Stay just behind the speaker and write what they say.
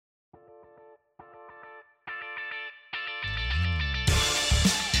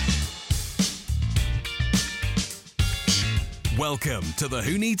Welcome to the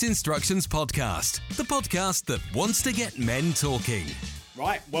Who Needs Instructions podcast, the podcast that wants to get men talking.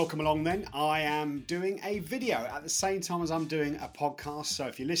 Right, welcome along then. I am doing a video at the same time as I'm doing a podcast. So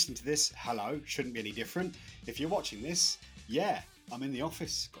if you listen to this, hello, shouldn't be any different. If you're watching this, yeah, I'm in the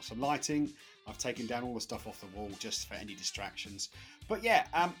office, got some lighting. I've taken down all the stuff off the wall just for any distractions. But yeah,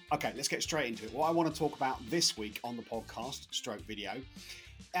 okay, let's get straight into it. What I want to talk about this week on the podcast, stroke video,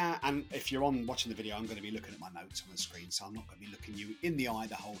 and if you're watching the video, I'm going to be looking at my notes on the screen, so I'm not going to be looking you in the eye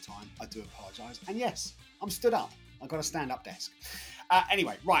the whole time. I do apologise. And yes, I'm stood up. I've got a stand-up desk.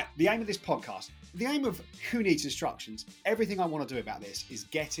 Anyway, right, the aim of this podcast, the aim of Who Needs Instructions, everything I want to do about this is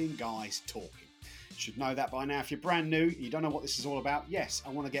getting guys talking. You should know that by now. If you're brand new, you don't know what this is all about. Yes,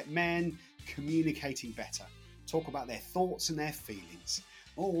 I want to get men communicating better, talk about their thoughts and their feelings.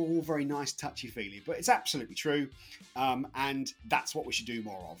 All very nice, touchy-feely, but it's absolutely true, and that's what we should do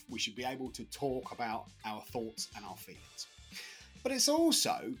more of. We should be able to talk about our thoughts and our feelings. But it's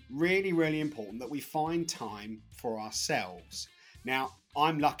also really, really important that we find time for ourselves. Now,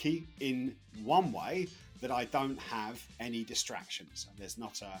 I'm lucky in one way that I don't have any distractions. There's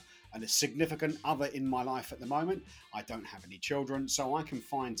not a significant other in my life at the moment. I don't have any children, so I can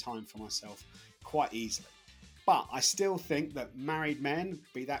find time for myself quite easily. But I still think that married men,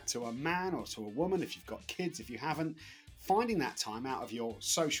 be that to a man or to a woman, if you've got kids, if you haven't, finding that time out of your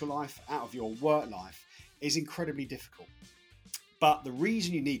social life, out of your work life, is incredibly difficult. But the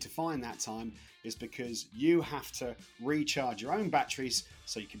reason you need to find that time is because you have to recharge your own batteries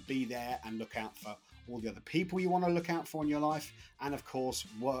so you can be there and look out for all the other people you want to look out for in your life, and of course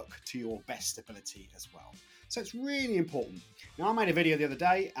work to your best ability as well. So it's really important. Now, I made a video the other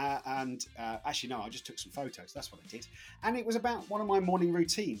day actually no, I just took some photos, that's what I did, and it was about one of my morning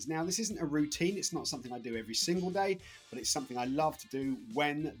routines. Now, this isn't a routine, it's not something I do every single day, but it's something I love to do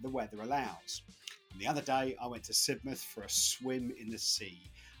when the weather allows. And the other day I went to Sidmouth for a swim in the sea.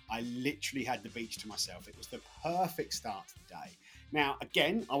 I literally had the beach to myself. It was the perfect start to the day. Now,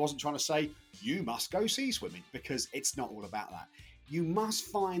 again, I wasn't trying to say you must go sea swimming, because it's not all about that. You must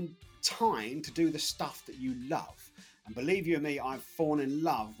find time to do the stuff that you love. And believe you me, I've fallen in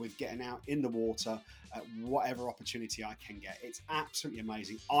love with getting out in the water at whatever opportunity I can get. It's absolutely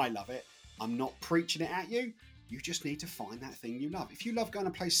amazing. I love it. I'm not preaching it at you. You just need to find that thing you love. If you love going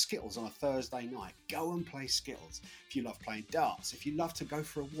to play Skittles on a Thursday night, go and play Skittles. If you love playing darts, if you love to go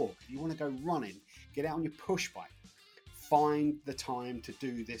for a walk, if you want to go running, get out on your push bike, find the time to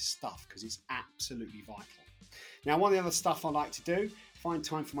do this stuff, because it's absolutely vital. Now, one of the other stuff I like to do, find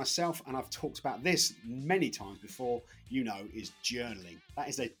time for myself, and I've talked about this many times before, is journaling. That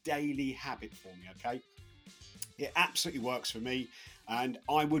is a daily habit for me, okay? It absolutely works for me, and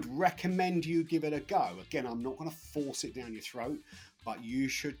I would recommend you give it a go. Again, I'm not going to force it down your throat, but you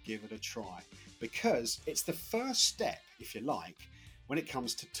should give it a try, because it's the first step, if you like, when it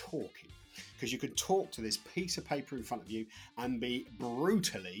comes to talking. Because you can talk to this piece of paper in front of you and be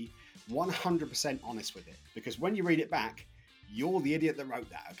brutally 100% honest with it. Because when you read it back, you're the idiot that wrote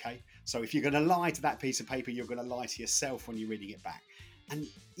that, okay? So if you're going to lie to that piece of paper, you're going to lie to yourself when you're reading it back. And,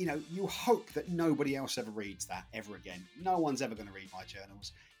 you hope that nobody else ever reads that ever again. No one's ever going to read my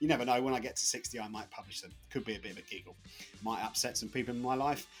journals. You never know, when I get to 60, I might publish them. Could be a bit of a giggle. Might upset some people in my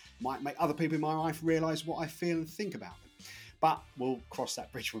life. Might make other people in my life realise what I feel and think about them. But we'll cross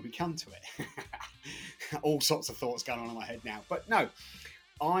that bridge when we come to it. All sorts of thoughts going on in my head now. But no,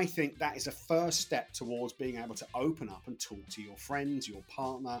 I think that is a first step towards being able to open up and talk to your friends, your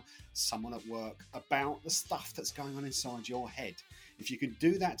partner, someone at work about the stuff that's going on inside your head. If you can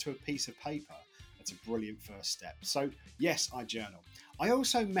do that to a piece of paper, that's a brilliant first step. So yes, I journal. I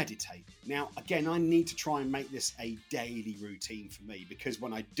also meditate. Now, again, I need to try and make this a daily routine for me, because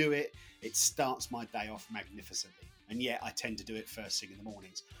when I do it, it starts my day off magnificently. And yet I tend to do it first thing in the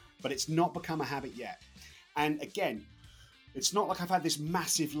mornings. But it's not become a habit yet. And again, it's not like I've had this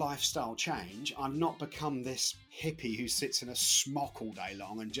massive lifestyle change. I've not become this hippie who sits in a smock all day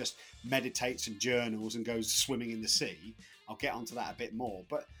long and just meditates and journals and goes swimming in the sea. I'll get onto that a bit more.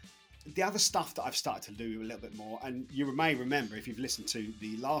 But the other stuff that I've started to do a little bit more, and you may remember if you've listened to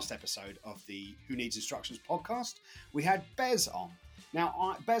the last episode of the Who Needs Instructions podcast, we had Bez on.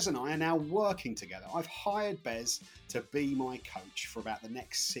 Now, Bez and I are now working together. I've hired Bez to be my coach for about the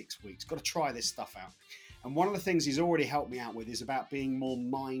next 6 weeks. Got to try this stuff out. And one of the things he's already helped me out with is about being more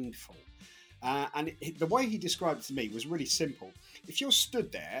mindful. The way he described it to me was really simple. If you're stood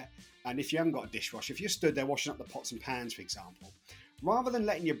there, and if you haven't got a dishwasher, if you're stood there washing up the pots and pans, for example, rather than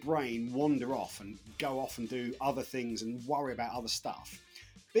letting your brain wander off and go off and do other things and worry about other stuff,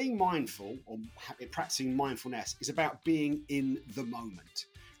 being mindful, or practicing mindfulness, is about being in the moment.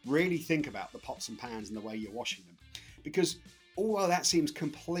 Really think about the pots and pans and the way you're washing them. Because although that seems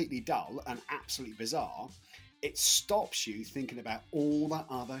completely dull and absolutely bizarre, it stops you thinking about all the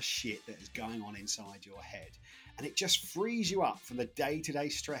other shit that is going on inside your head. And it just frees you up from the day-to-day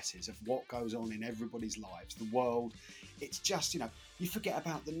stresses of what goes on in everybody's lives, the world. It's just, you forget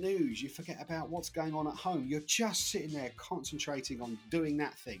about the news, you forget about what's going on at home. You're just sitting there concentrating on doing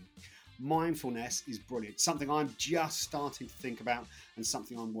that thing. Mindfulness is brilliant, something I'm just starting to think about and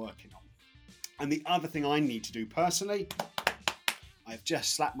something I'm working on. And the other thing I need to do personally, I've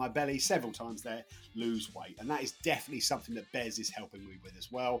just slapped my belly several times there, lose weight. And that is definitely something that Bez is helping me with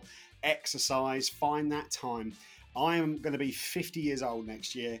as well. Exercise, find that time. I am going to be 50 years old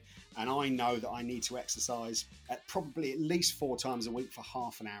next year, and I know that I need to exercise probably at least 4 times a week for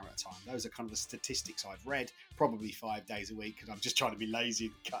half an hour at a time. Those are kind of the statistics I've read, probably 5 days a week, because I'm just trying to be lazy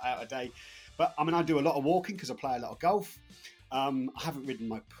and cut out a day. But I mean, I do a lot of walking because I play a lot of golf. I haven't ridden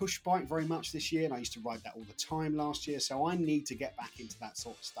my push bike very much this year, and I used to ride that all the time last year, so I need to get back into that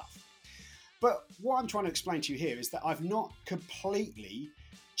sort of stuff. But what I'm trying to explain to you here is that I've not completely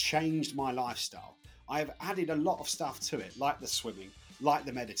changed my lifestyle. I've added a lot of stuff to it, like the swimming, like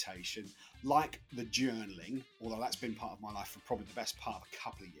the meditation, like the journaling, although that's been part of my life for probably the best part of a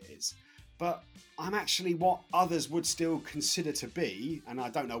couple of years. But I'm actually what others would still consider to be, and I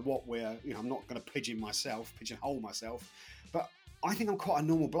don't know what I'm not going to pigeonhole myself, but I think I'm quite a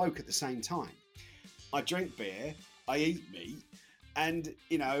normal bloke at the same time. I drink beer, I eat meat, and,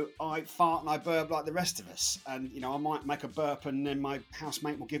 I fart and I burp like the rest of us. And, I might make a burp and then my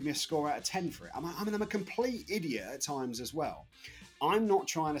housemate will give me a score out of 10 for it. I'm a complete idiot at times as well. I'm not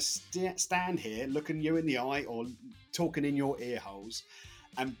trying to stand here looking you in the eye or talking in your ear holes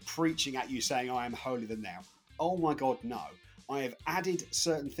and preaching at you saying I am holier than thou. Oh my God, no. I have added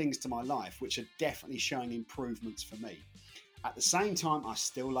certain things to my life which are definitely showing improvements for me. At the same time, I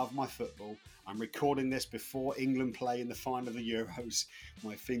still love my football. I'm recording this before England play in the final of the Euros.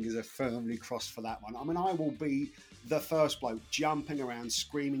 My fingers are firmly crossed for that one. I mean, I will be the first bloke jumping around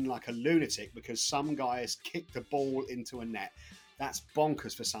screaming like a lunatic because some guy has kicked the ball into a net. That's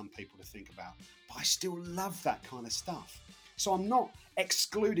bonkers for some people to think about. But I still love that kind of stuff. So I'm not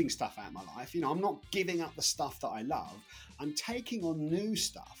excluding stuff out of my life. I'm not giving up the stuff that I love. I'm taking on new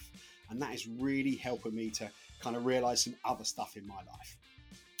stuff. And that is really helping me to kind of realize some other stuff in my life.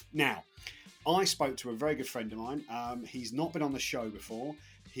 Now, I spoke to a very good friend of mine. He's not been on the show before.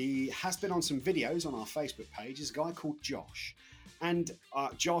 He has been on some videos on our Facebook page. He's a guy called Josh. And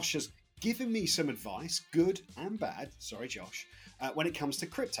Josh has given me some advice, good and bad, sorry Josh, when it comes to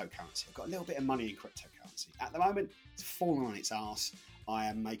cryptocurrency. I've got a little bit of money in cryptocurrency. At the moment, it's fallen on its arse. I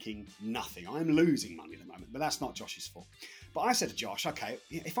am making nothing. I am losing money at the moment, but that's not Josh's fault. But I said to Josh, okay,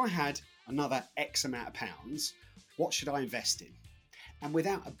 if I had another X amount of pounds, what should I invest in? And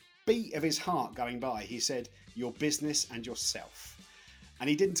without a beat of his heart going by, he said, your business and yourself. And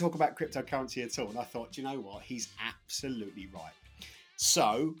he didn't talk about cryptocurrency at all. And I thought, you know what? He's absolutely right.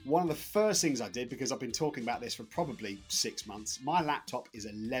 So one of the first things I did, because I've been talking about this for probably 6 months, my laptop is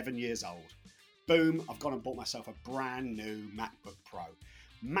 11 years old. Boom, I've gone and bought myself a brand new MacBook Pro.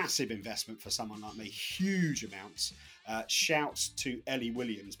 Massive investment for someone like me, huge amounts. Shouts to Ellie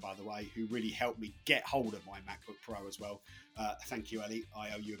Williams, by the way, who really helped me get hold of my MacBook Pro as well. Thank you, Ellie.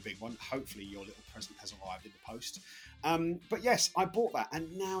 I owe you a big one. Hopefully your little present has arrived in the post. But yes, I bought that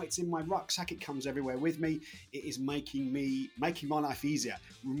and now it's in my rucksack. It comes everywhere with me. It is making my life easier,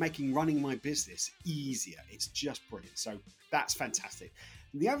 making running my business easier. It's just brilliant. So that's fantastic.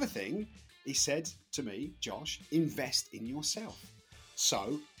 The other thing, he said to me, Josh, invest in yourself.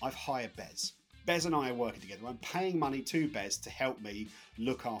 So I've hired Bez. Bez and I are working together. I'm paying money to Bez to help me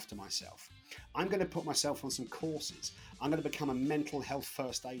look after myself. I'm going to put myself on some courses. I'm going to become a mental health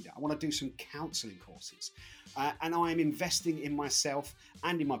first aider. I want to do some counselling courses. And I am investing in myself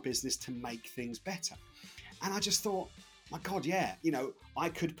and in my business to make things better. And I just thought, my God, yeah, I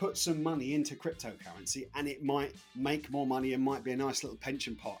could put some money into cryptocurrency and it might make more money and might be a nice little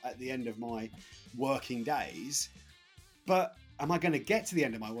pension pot at the end of my working days. But am I going to get to the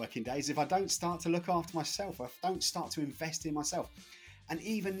end of my working days if I don't start to look after myself, if I don't start to invest in myself? And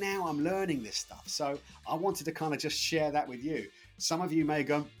even now I'm learning this stuff. So I wanted to kind of just share that with you. Some of you may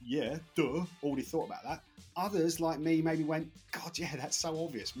go, yeah, duh, already thought about that. Others like me maybe went, God, yeah, that's so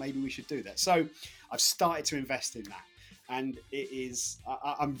obvious. Maybe we should do that. So I've started to invest in that. And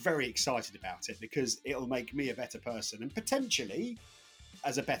I'm very excited about it because it'll make me a better person and potentially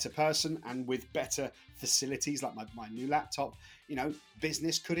as a better person and with better facilities like my new laptop,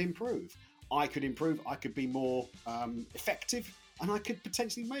 business could improve. I could improve. I could be more effective and I could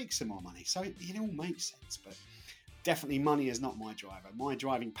potentially make some more money. So it all makes sense. But definitely money is not my driver. My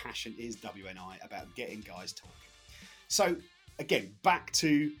driving passion is WNI, about getting guys talking. So again, back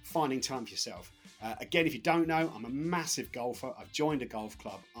to finding time for yourself. Again, if you don't know, I'm a massive golfer. I've joined a golf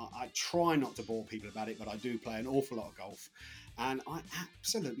club. I try not to bore people about it, but I do play an awful lot of golf, and I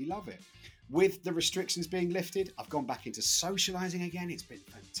absolutely love it. With the restrictions being lifted, I've gone back into socialising again. It's been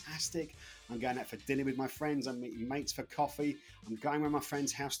fantastic. I'm going out for dinner with my friends. I'm meeting mates for coffee. I'm going around my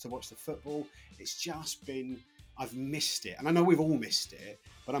friend's house to watch the football. It's just been, I've missed it. And I know we've all missed it,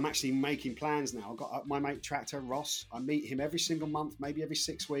 but I'm actually making plans now. I've got my mate Tractor, Ross. I meet him every single month, maybe every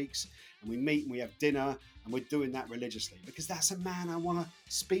 6 weeks. And we meet and we have dinner, and we're doing that religiously because that's a man I want to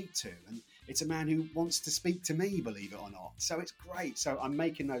speak to. And it's a man who wants to speak to me, believe it or not. So it's great. So I'm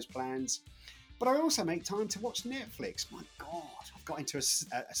making those plans. But I also make time to watch Netflix. My God, I've got into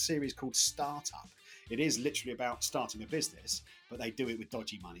a series called Startup. It is literally about starting a business, but they do it with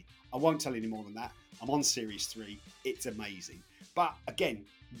dodgy money. I won't tell you any more than that. I'm on series 3. It's amazing. But again,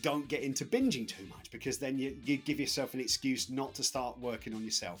 don't get into binging too much because then you give yourself an excuse not to start working on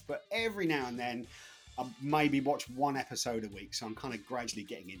yourself. But every now and then, I maybe watch 1 episode a week. So I'm kind of gradually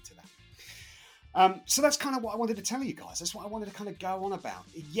getting into that. So that's kind of what I wanted to tell you guys. That's what I wanted to kind of go on about.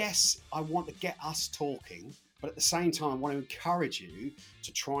 Yes, I want to get us talking, but at the same time, I want to encourage you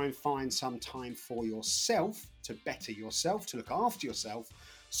to try and find some time for yourself, to better yourself, to look after yourself,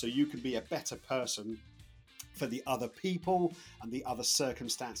 so you can be a better person for the other people and the other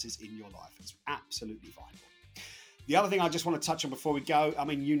circumstances in your life. It's absolutely vital. The other thing I just want to touch on before we go, I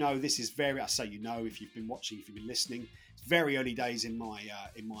mean, this is I say if you've been watching, if you've been listening, it's very early days in my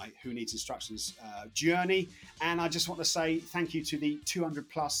Who Needs Instructions journey. And I just want to say thank you to the 200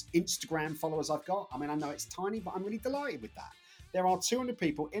 plus Instagram followers I've got. I mean, I know it's tiny, but I'm really delighted with that. There are 200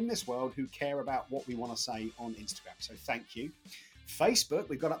 people in this world who care about what we want to say on Instagram. So thank you. Facebook,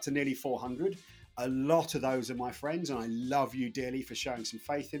 we've got up to nearly 400. A lot of those are my friends, and I love you dearly for showing some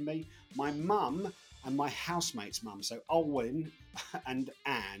faith in me. My mum and my housemate's mum, so Olwen and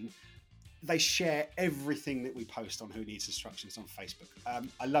Anne, they share everything that we post on Who Needs Instructions on Facebook.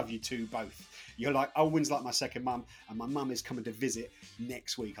 I love you two both. You're like, Olwen's like my second mum, and my mum is coming to visit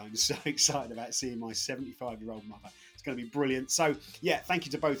next week. I'm so excited about seeing my 75-year-old mother. It's going to be brilliant. So, yeah, thank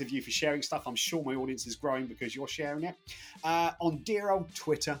you to both of you for sharing stuff. I'm sure my audience is growing because you're sharing it. On dear old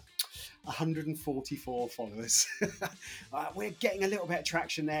Twitter, 144 followers. We're getting a little bit of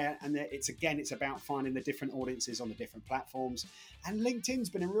traction there, and it's about finding the different audiences on the different platforms. And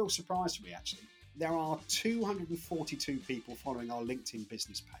LinkedIn's been a real surprise for me, actually. There are 242 people following our LinkedIn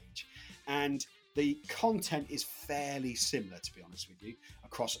business page, and the content is fairly similar, to be honest with you,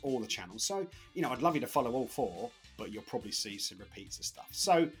 across all the channels. So, I'd love you to follow all 4, but you'll probably see some repeats of stuff.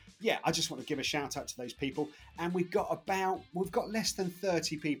 So, yeah, I just want to give a shout out to those people. And we've got less than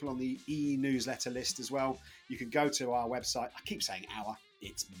 30 people on the e-newsletter list as well. You can go to our website. I keep saying our,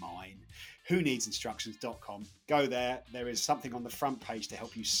 it's mine. whoneedsinstructions.com. Go there. There is something on the front page to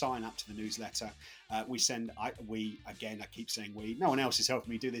help you sign up to the newsletter. I keep saying we. No one else is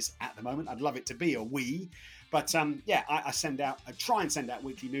helping me do this at the moment. I'd love it to be a we. But I try and send out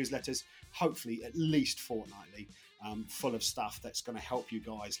weekly newsletters, hopefully at least fortnightly, full of stuff that's going to help you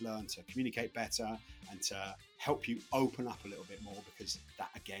guys learn to communicate better and to help you open up a little bit more, because that,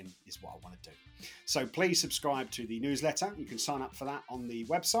 again, is what I want to do. So please subscribe to the newsletter. You can sign up for that on the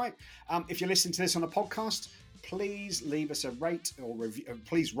website. If you're listening to this on a podcast, please leave us a rate or review.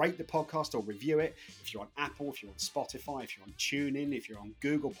 Please rate the podcast or review it. If you're on Apple, if you're on Spotify, if you're on TuneIn, if you're on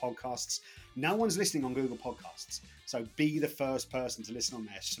Google Podcasts. No one's listening on Google Podcasts, so be the first person to listen on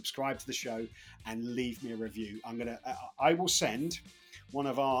there. Subscribe to the show and leave me a review. I will send one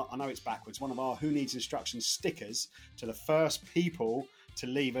of our Who Needs Instructions stickers to the first people to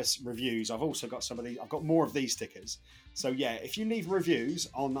leave us reviews. I've also got I've got more of these stickers. So yeah, if you leave reviews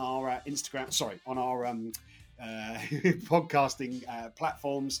on our podcasting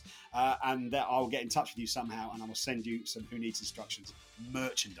platforms, and I'll get in touch with you somehow, and I will send you some Who Needs Instructions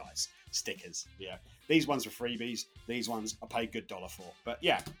merchandise stickers. Yeah, these ones are freebies. These ones I pay a good dollar for. But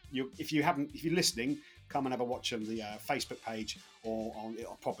yeah, if you're listening, come and have a watch on the Facebook page, or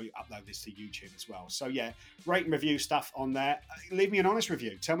I'll probably upload this to YouTube as well. So yeah, rate and review stuff on there. Leave me an honest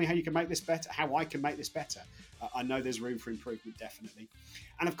review. Tell me how you can make this better, how I can make this better. I know there's room for improvement, definitely.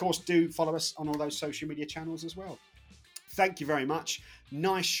 And of course, do follow us on all those social media channels as well. Thank you very much.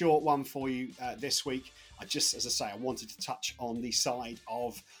 Nice short one for you this week. I wanted to touch on the side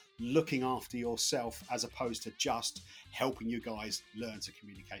of looking after yourself as opposed to just helping you guys learn to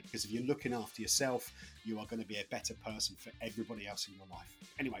communicate. Because if you're looking after yourself, you are going to be a better person for everybody else in your life.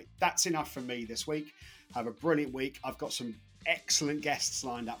 Anyway, that's enough from me this week. Have a brilliant week. I've got some excellent guests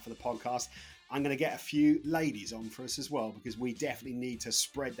lined up for the podcast. I'm going to get a few ladies on for us as well, because we definitely need to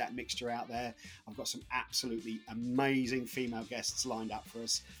spread that mixture out there. I've got some absolutely amazing female guests lined up for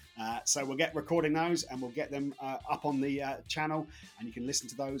us. So we'll get recording those and we'll get them up on the channel, and you can listen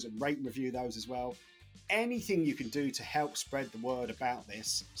to those and rate and review those as well. Anything you can do to help spread the word about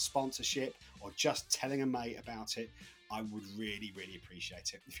this, sponsorship or just telling a mate about it, I would really, really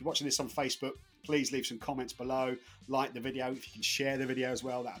appreciate it. If you're watching this on Facebook, please leave some comments below, like the video. If you can share the video as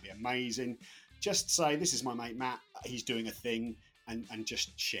well, that would be amazing. Just say, this is my mate Matt, he's doing a thing, and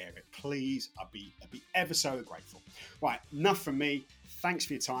just share it. Please, I'd be ever so grateful. Right, enough from me. Thanks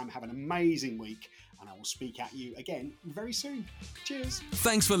for your time. Have an amazing week, and I will speak at you again very soon. Cheers.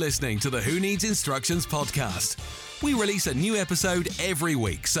 Thanks for listening to the Who Needs Instructions podcast. We release a new episode every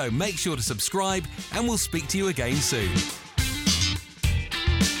week, so make sure to subscribe, and we'll speak to you again soon.